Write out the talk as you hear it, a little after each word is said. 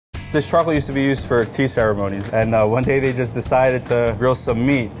This charcoal used to be used for tea ceremonies, and one day they just decided to grill some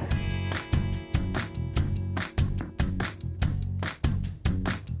meat.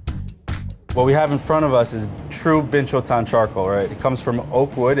 What we have in front of us is true Binchotan charcoal, right? It comes from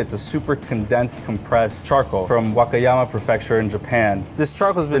oak wood. It's a super condensed, compressed charcoal from Wakayama Prefecture in Japan. This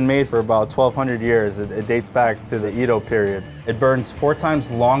charcoal's been made for about 1,200 years. It dates back to the Edo period. It burns 4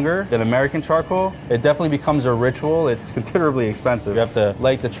 times longer than American charcoal. It definitely becomes a ritual. It's considerably expensive. You have to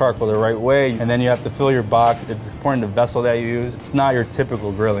light the charcoal the right way, and then you have to fill your box. It's important the vessel that you use. It's not your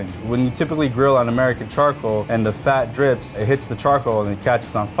typical grilling. When you typically grill on American charcoal and the fat drips, it hits the charcoal and it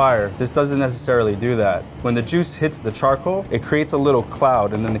catches on fire. This doesn't necessarily do that. When the juice hits the charcoal, it creates a little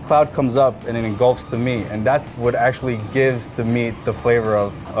cloud, and then the cloud comes up and it engulfs the meat, and that's what actually gives the meat the flavor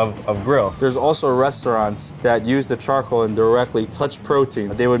of grill. There's also restaurants that use the charcoal and directly touch protein.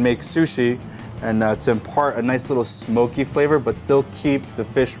 They would make sushi, and to impart a nice little smoky flavor but still keep the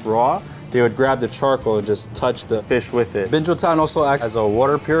fish raw, they would grab the charcoal and just touch the fish with it. Binchotan also acts as a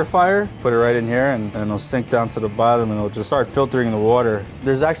water purifier. Put it right in here and it'll sink down to the bottom and it'll just start filtering the water.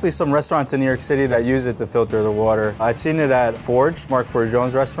 There's actually some restaurants in New York City that use it to filter the water. I've seen it at Forge, Mark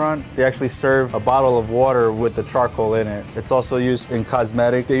Forgeon's restaurant. They actually serve a bottle of water with the charcoal in it. It's also used in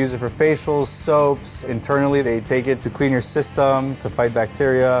cosmetic. They use it for facials, soaps. Internally, they take it to clean your system, to fight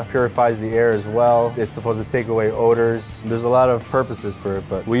bacteria, purifies the air as well. It's supposed to take away odors. There's a lot of purposes for it,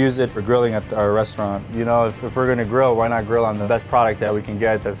 but we use it for grilling at our restaurant. You know, if we're gonna grill, why not grill on the best product that we can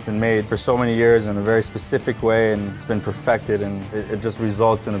get that's been made for so many years in a very specific way, and it's been perfected, and it just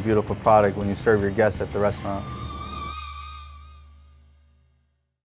results in a beautiful product when you serve your guests at the restaurant.